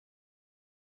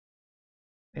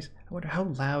I wonder how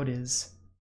loud is...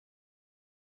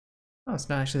 Oh, it's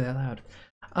not actually that loud.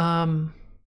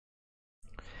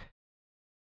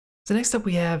 So next up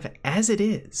we have As It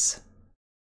Is.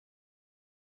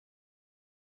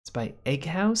 It's by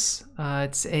Egghouse.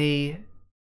 It's a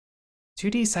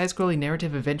 2D side-scrolling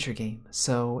narrative adventure game.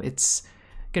 So it's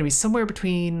gonna be somewhere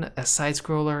between a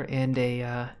side-scroller and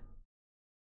a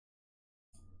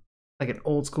like an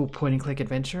old-school point-and-click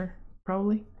adventure,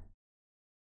 probably.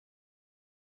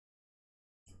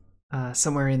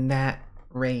 Somewhere in that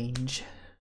range.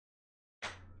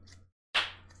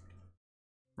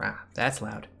 Ah, that's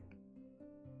loud.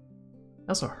 It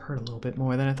also hurt a little bit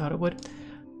more than I thought it would.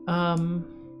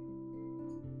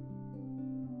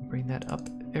 Bring that up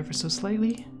ever so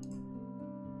slightly.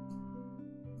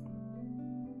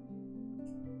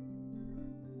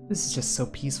 This is just so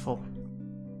peaceful.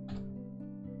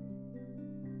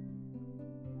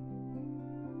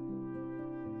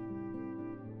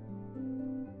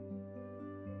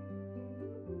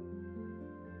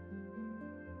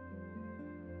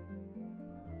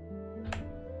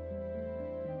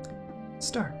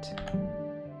 Start.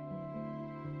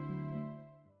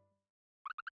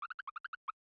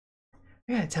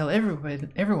 I gotta tell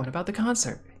everyone about the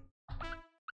concert.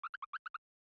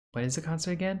 When is the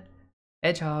concert again?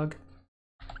 Hedgehog.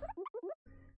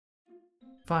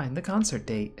 Find the concert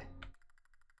date.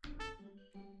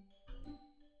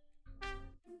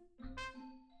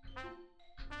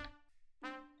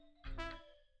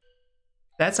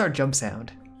 That's our jump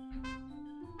sound.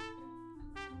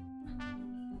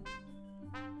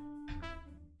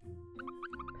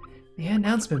 The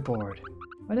announcement board.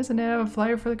 Why doesn't it have a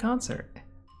flyer for the concert?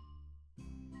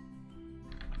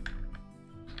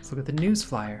 Let's look at the news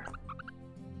flyer.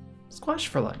 Squash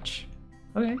for lunch.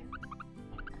 Okay.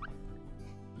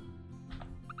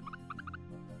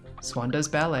 Swan does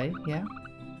ballet, yeah.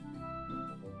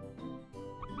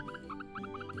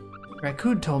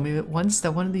 Raccoon told me that once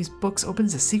that one of these books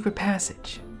opens a secret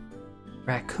passage.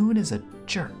 Raccoon is a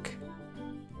jerk.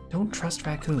 Don't trust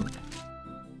Raccoon.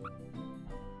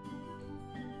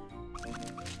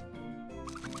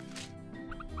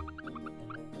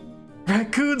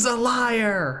 Raccoon's a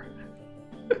liar!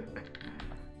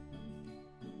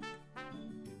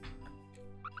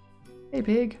 Hey,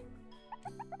 pig.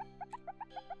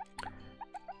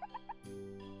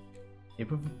 The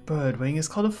shape of a bird wing is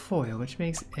called a foil, which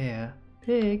makes air.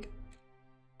 Pig.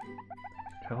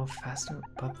 Travel faster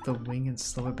above the wing and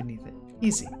slower beneath it.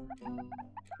 Easy.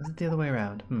 Was it the other way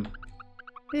around?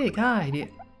 Pig, hi.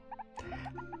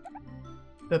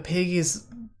 The pig is...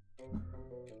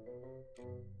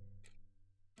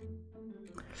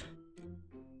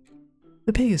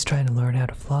 The pig is trying to learn how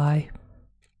to fly.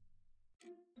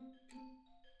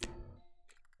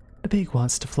 The pig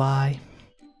wants to fly.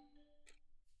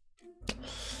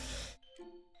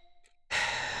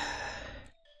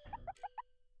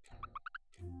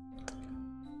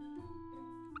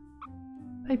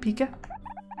 Hi, Pika.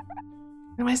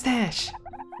 Look at my stash.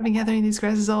 I've been gathering these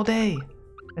grasses all day.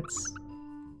 It's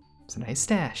a nice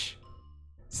stash.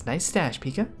 It's a nice stash,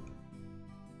 Pika.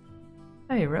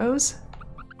 Hey, Rose.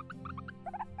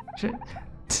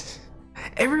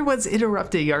 Everyone's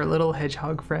interrupting our little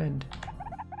hedgehog friend.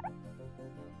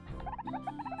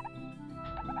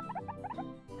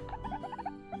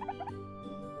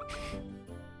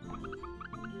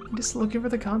 I'm just looking for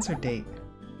the concert date.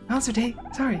 Concert date?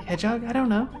 Sorry, Hedgehog, I don't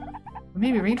know. But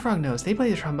maybe Rainfrog knows. They play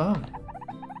the trombone.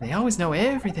 They always know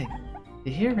everything.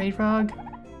 You hear, Rainfrog?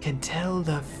 Can tell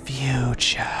the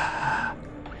future.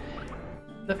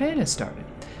 The fan has started.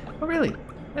 Oh, really?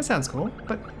 That sounds cool,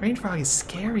 but Rainfrog is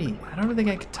scary. I don't think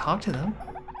I could talk to them.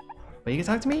 But you can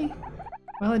talk to me?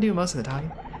 Well, I do most of the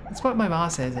talking. That's what my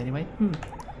boss says anyway.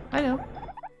 I know.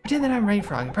 Pretend that I'm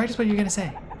Rainfrog and practice what you're gonna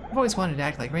say. I've always wanted to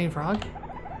act like Rainfrog.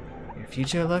 Your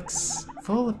future looks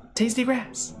full of tasty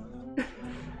grass.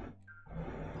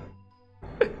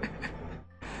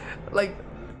 Like,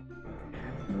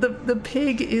 the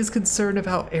pig is concerned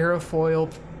about aerofoil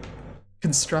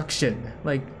construction.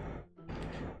 Like,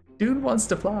 dude wants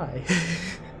to fly.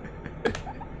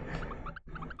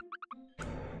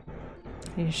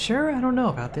 Are you sure? I don't know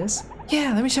about this.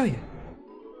 Yeah, let me show you.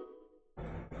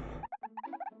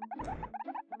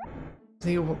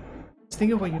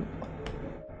 Think of what you...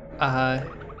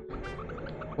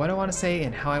 what I want to say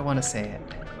and how I want to say it.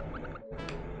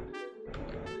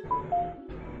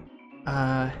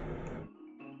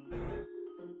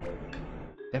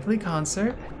 Definitely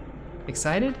concert.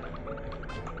 Excited?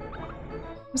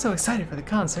 I'm so excited for the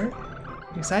concert.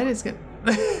 You excited? It's good.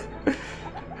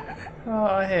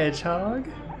 Oh, hedgehog.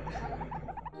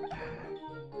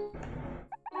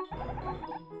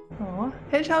 Aw,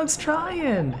 Hedgehog's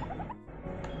trying!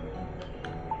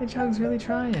 Hedgehog's really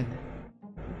trying.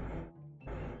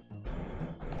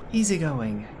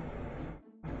 Easygoing.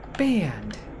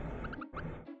 Band!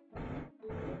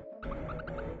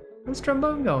 How's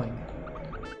trombone going?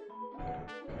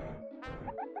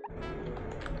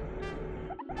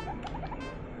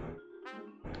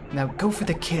 Now go for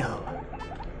the kill.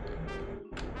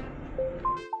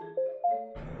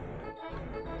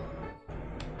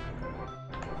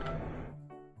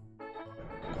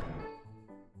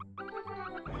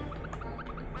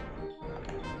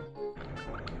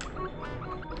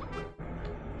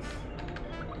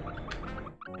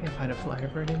 Can't find a flyer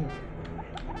bird anywhere.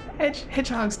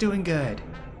 Hedgehog's doing good.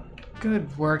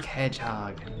 Good work,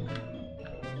 Hedgehog.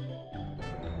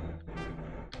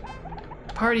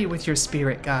 Party with your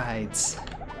spirit guides.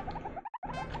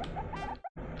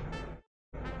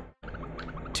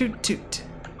 Toot toot.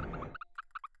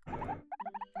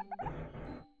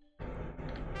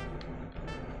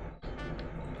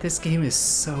 This game is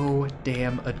so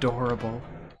damn adorable.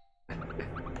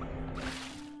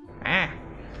 Ah.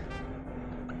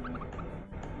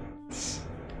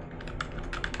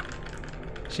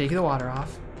 Shake the water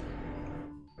off.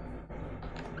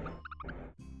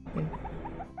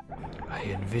 I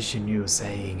envision you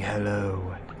saying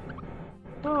hello.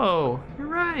 Oh, you're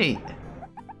right.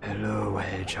 Hello,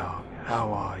 Hedgehog.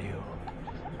 How are you?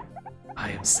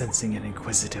 I am sensing an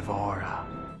inquisitive aura.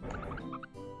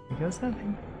 Here goes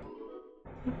nothing.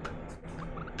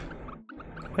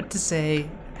 What to say,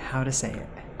 how to say it.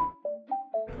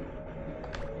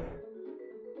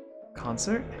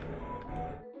 Concert?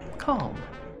 Calm.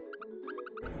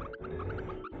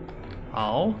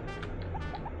 Oh.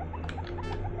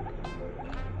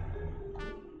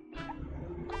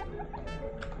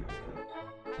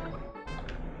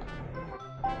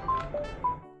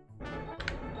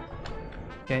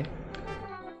 Okay.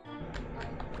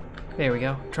 There we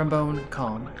go. Trombone,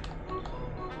 calm.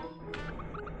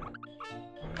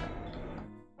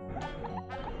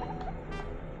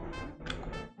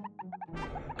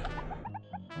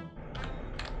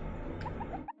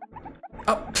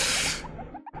 Oh!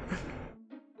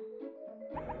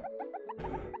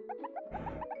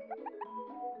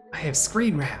 I have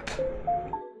screen wrap.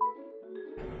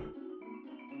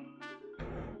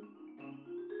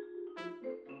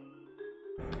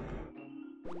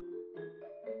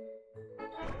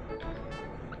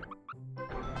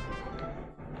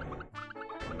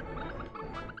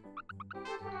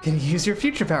 Can you use your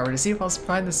future power to see if I'll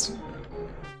find this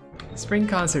spring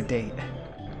concert date?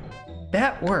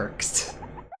 That works.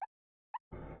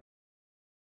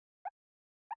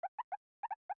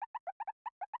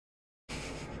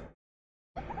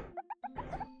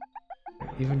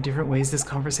 Even different ways this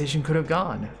conversation could have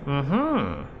gone.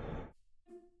 Mm-hmm.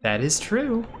 That is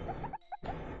true.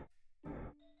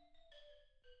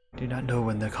 Do not know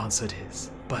when the concert is,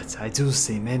 but I do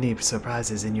see many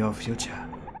surprises in your future.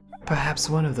 Perhaps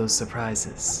one of those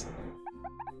surprises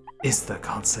is the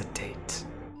concert date.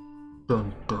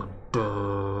 Dun dun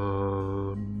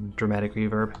dun. Dramatic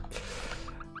reverb.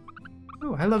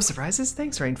 Oh, I love surprises.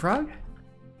 Thanks, Rainfrog.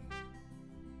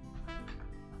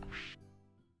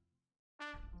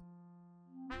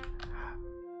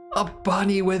 A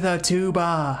bunny with a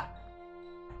tuba.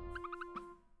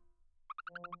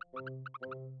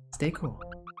 Stay cool.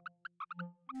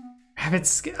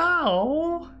 Rabbit's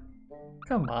oh.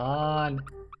 Come on.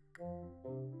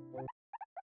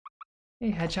 Hey,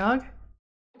 Hedgehog.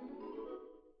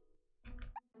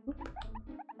 Oop.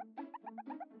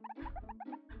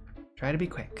 Try to be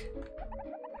quick.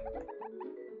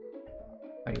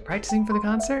 Are you practicing for the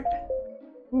concert?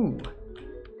 Ooh.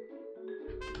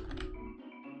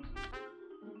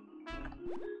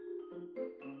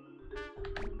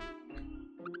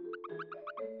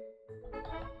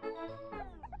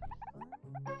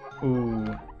 Ooh.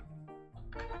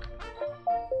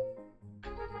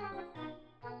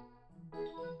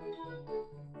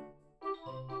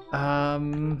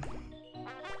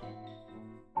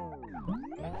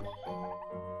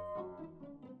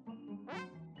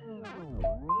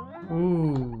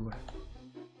 Ooh.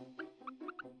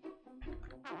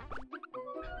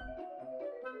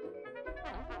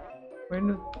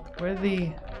 Where'd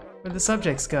the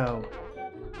subjects go?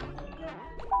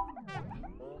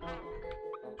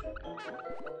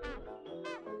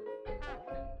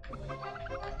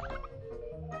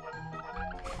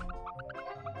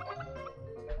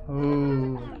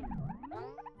 Ooh.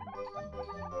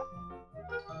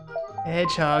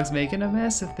 Hedgehog's making a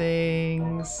mess of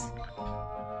things.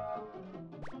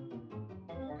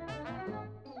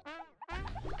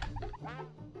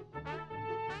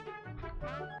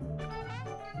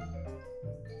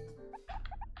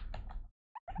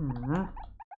 Hmm.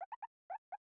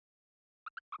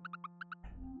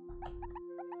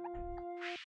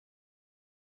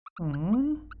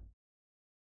 Hmm.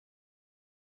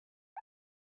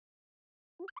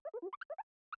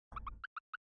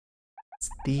 It's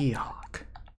the hawk.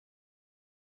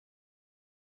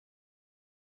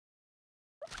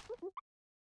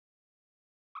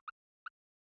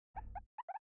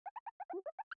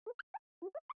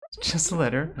 Just a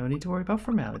letter. No need to worry about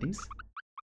formalities.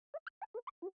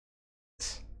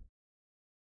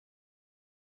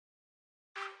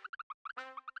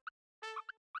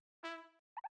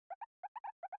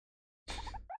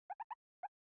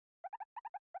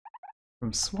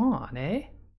 From Swan, eh?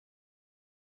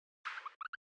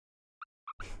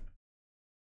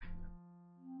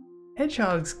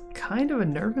 Hedgehog's kind of a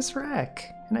nervous wreck,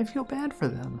 and I feel bad for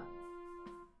them.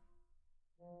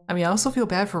 I mean, I also feel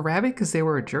bad for Rabbit because they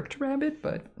were a jerk to Rabbit,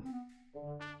 but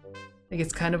I think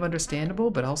it's kind of understandable,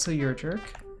 but also you're a jerk.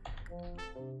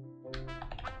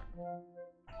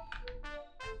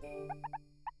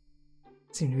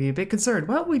 Seem to be a bit concerned.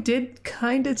 Well, we did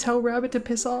kind of tell Rabbit to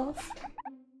piss off.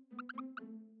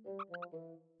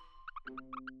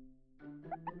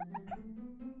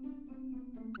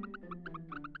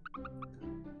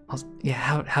 Also,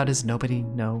 yeah, how does nobody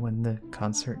know when the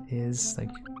concert is? Like,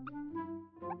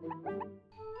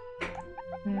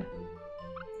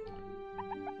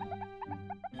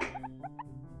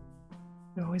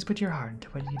 You always put your heart into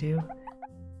what you do.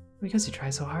 Because you try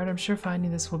so hard, I'm sure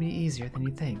finding this will be easier than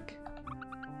you think.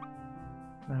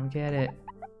 I don't get it.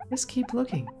 Just keep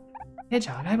looking.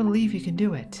 Hedgehog, I believe you can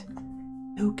do it.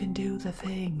 You can do the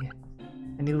thing.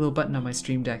 I need a little button on my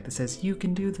stream deck that says, you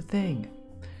can do the thing.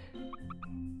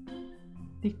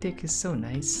 Dick Dick is so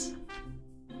nice.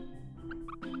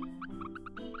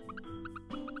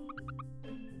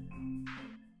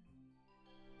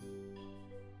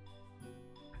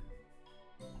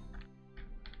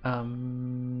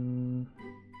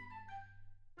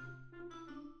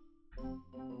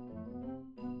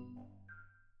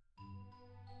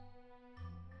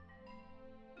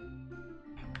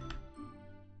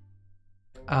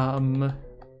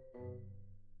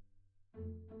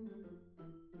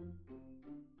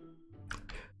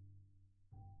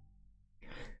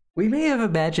 We may have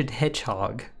imagined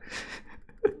Hedgehog.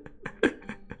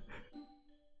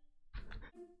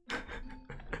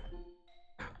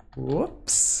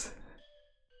 Whoops.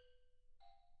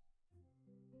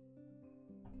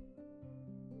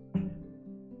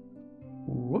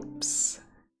 Whoops.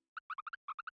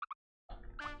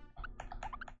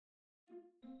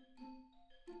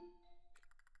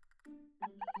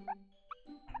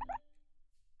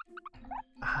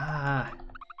 Ah.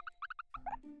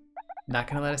 Not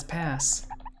gonna let us pass.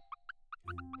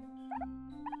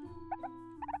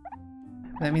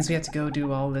 That means we have to go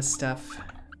do all this stuff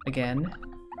again.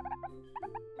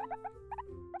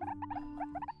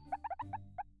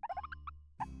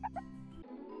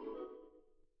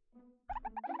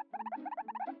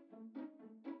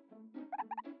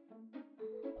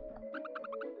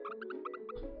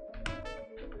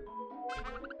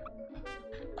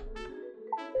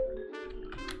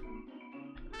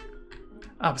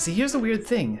 Oh, see, here's the weird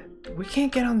thing. We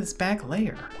can't get on this back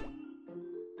layer.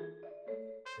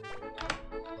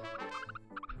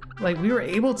 Like, we were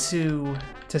able to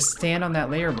stand on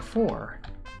that layer before.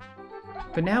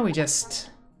 But now we just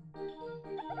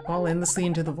fall endlessly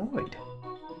into the void.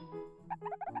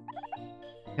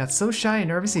 Got so shy and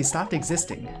nervous he stopped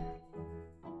existing.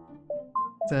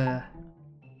 It's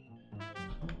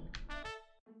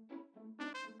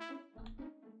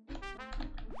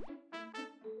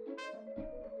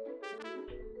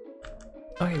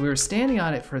okay, we were standing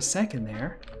on it for a second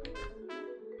there.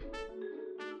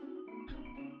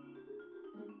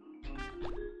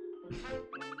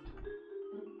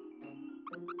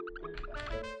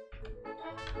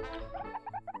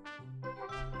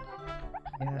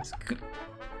 Yes.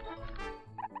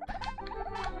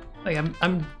 Like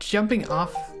I'm jumping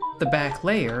off the back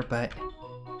layer, but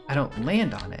I don't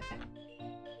land on it.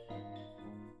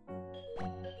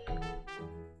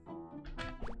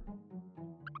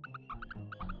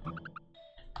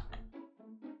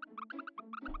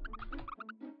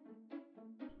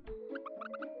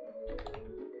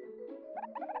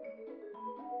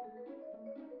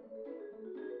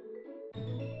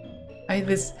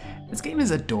 This game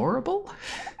is adorable.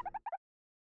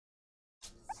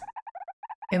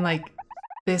 And like,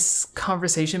 this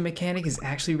conversation mechanic is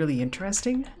actually really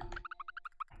interesting.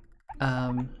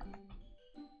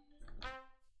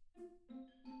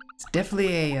 It's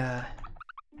definitely a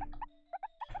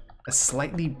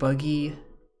slightly buggy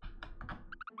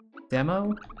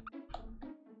demo.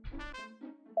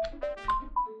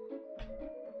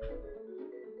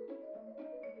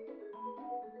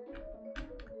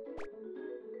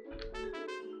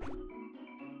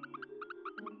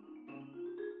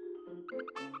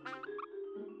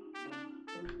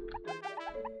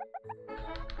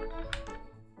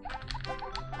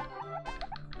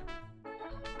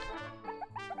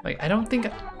 Like, I don't think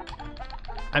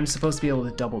I'm supposed to be able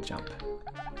to double jump.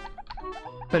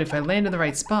 But if I land in the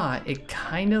right spot, it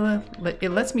kind of it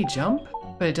lets me jump,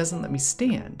 but it doesn't let me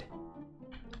stand.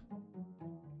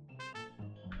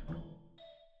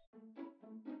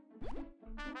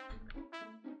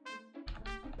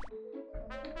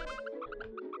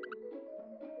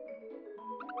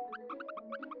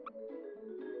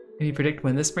 Can you predict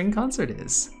when the spring concert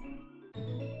is?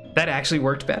 That actually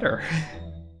worked better.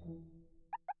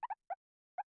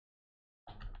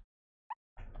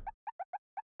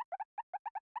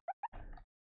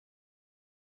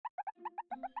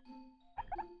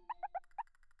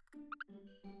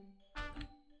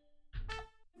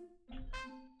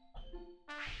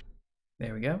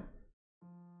 There we go.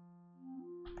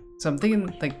 So I'm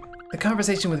thinking, like, the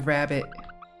conversation with Rabbit,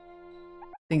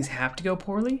 things have to go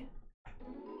poorly.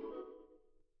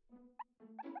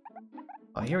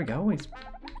 Oh, here we go. We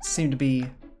seem to be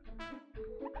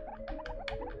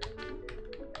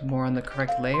more on the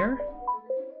correct layer.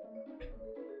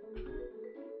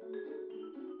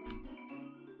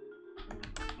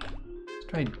 Let's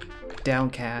try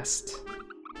Downcast.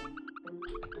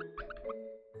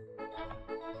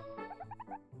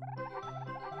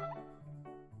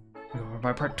 Go over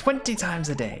my part 20 times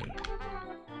a day.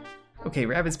 Okay,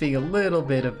 Rabbit's being a little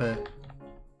bit of a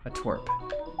twerp.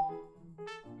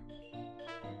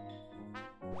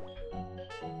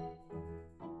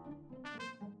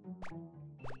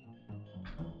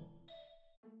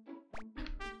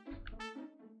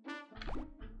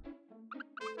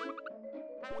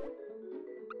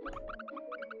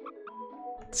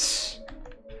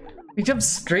 We jump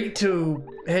straight to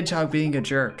Hedgehog being a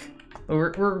jerk.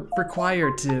 We're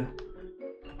required to.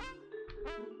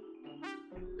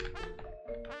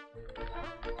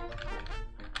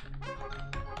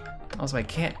 Also, I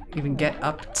can't even get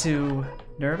up to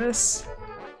Nervous.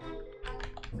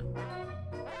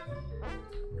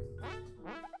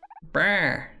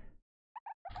 Brr.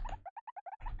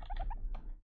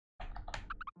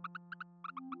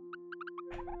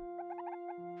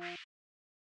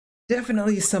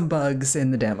 Definitely some bugs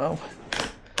in the demo.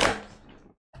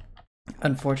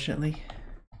 Unfortunately.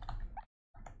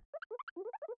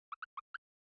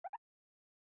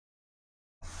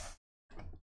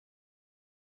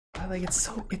 But like it's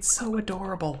so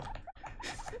adorable.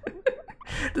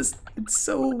 It's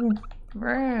so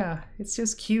rah. It's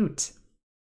just cute.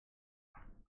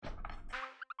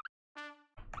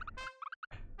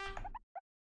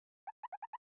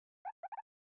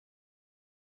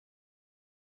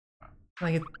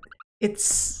 Like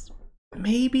it's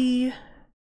maybe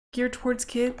geared towards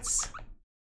kids,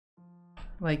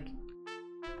 like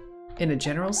in a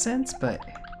general sense, but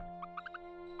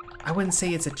I wouldn't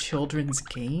say it's a children's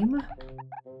game.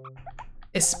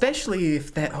 Especially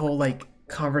if that whole like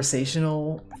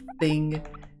conversational thing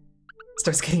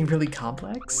starts getting really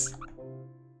complex.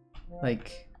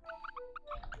 Like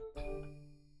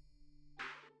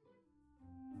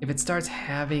if it starts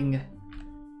having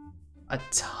a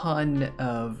ton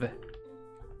of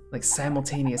like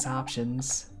simultaneous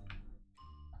options,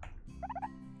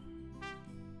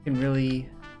 it can really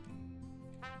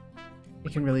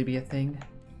be a thing.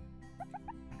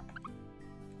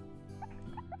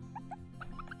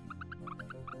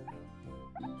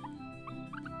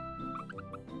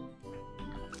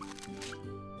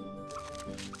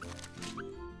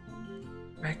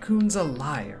 Raccoon's a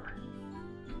liar.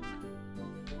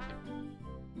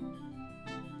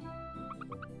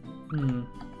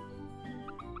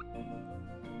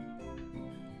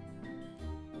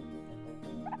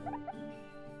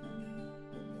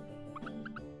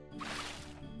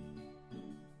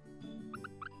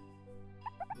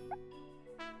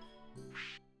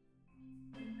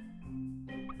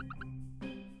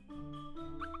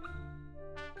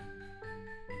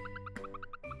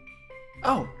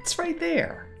 Oh, it's right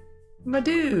there. My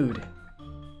dude.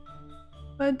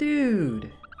 My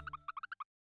dude.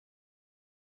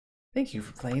 Thank you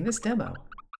for playing this demo.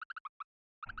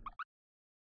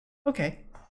 Okay,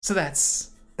 so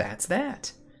that's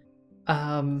that.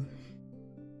 I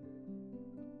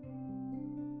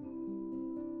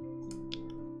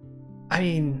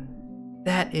mean,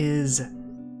 that is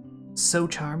so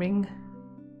charming.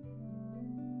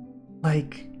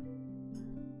 Like,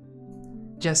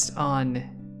 just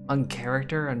on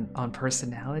character and on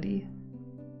personality.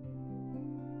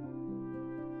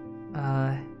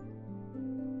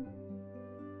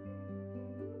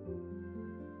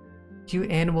 Cute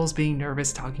animals being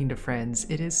nervous talking to friends.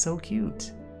 It is so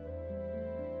cute.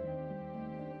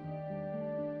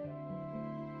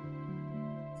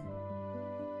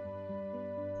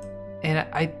 And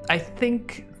I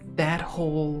think that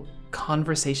whole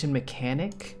conversation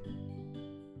mechanic,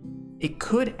 it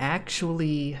could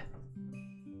actually,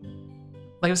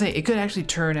 like I was saying, it could actually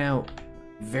turn out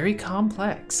very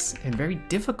complex and very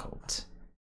difficult.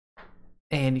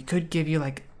 And it could give you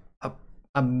like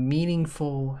a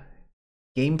meaningful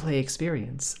gameplay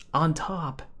experience on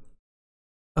top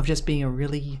of just being a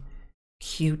really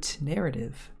cute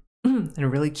narrative and a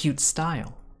really cute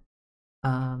style.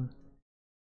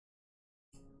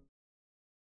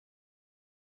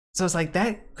 So it's like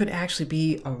that could actually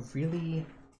be a really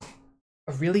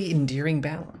endearing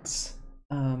balance.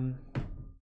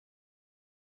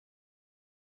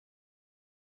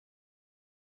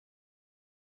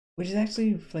 Which is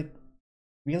actually like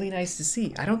really nice to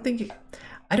see. I don't think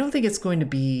it's going to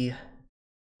be,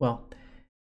 well,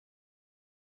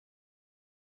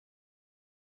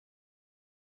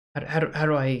 how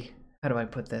do I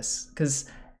put this? Because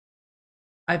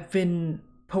I've been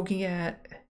poking at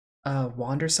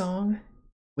Wander Song,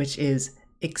 which is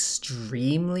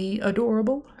extremely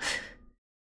adorable.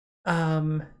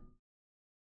 But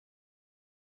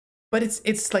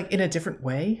it's like in a different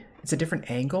way. It's a different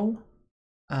angle.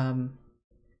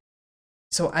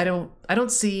 So I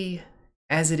don't see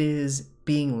as it is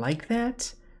being like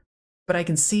that, but I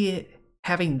can see it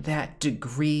having that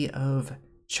degree of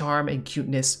charm and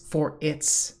cuteness for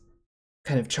its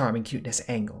kind of charm and cuteness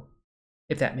angle,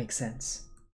 if that makes sense.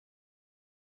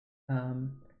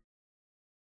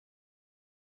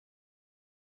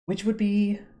 Which would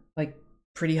be like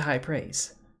pretty high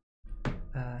praise.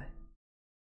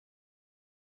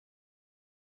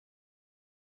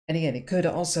 And again, it could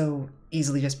also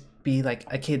easily just be like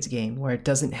a kid's game where it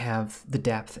doesn't have the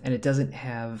depth and it doesn't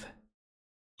have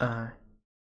as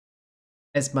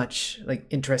much like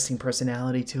interesting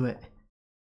personality to it.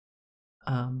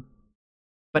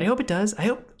 But I hope it does. I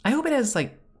hope it has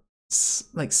like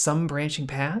some branching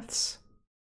paths.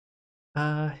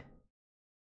 Due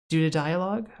to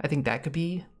dialogue, I think that could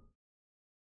be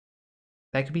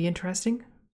interesting.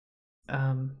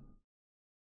 You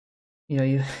know,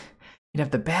 you'd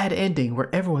have the bad ending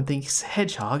where everyone thinks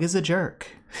Hedgehog is a jerk.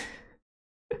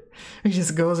 He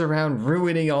just goes around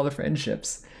ruining all the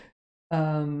friendships.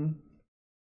 Like,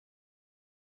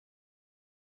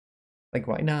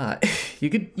 why not? You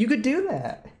could do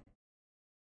that.